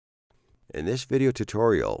In this video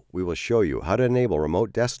tutorial, we will show you how to enable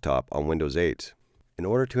Remote Desktop on Windows 8. In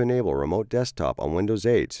order to enable Remote Desktop on Windows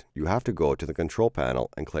 8, you have to go to the Control Panel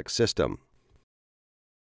and click System.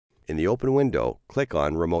 In the open window, click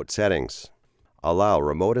on Remote Settings. Allow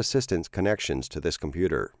remote assistance connections to this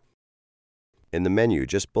computer. In the menu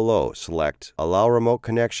just below, select Allow remote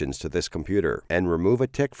connections to this computer and remove a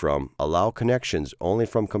tick from Allow connections only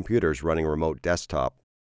from computers running Remote Desktop.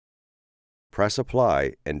 Press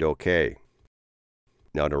Apply and OK.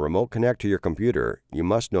 Now to remote connect to your computer, you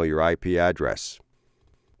must know your IP address.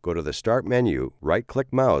 Go to the Start menu,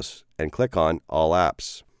 right-click mouse, and click on All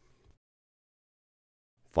Apps.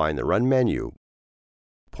 Find the Run menu,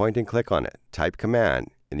 point and click on it, type Command,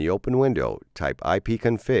 in the open window type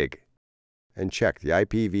ipconfig, and check the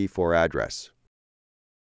IPv4 address.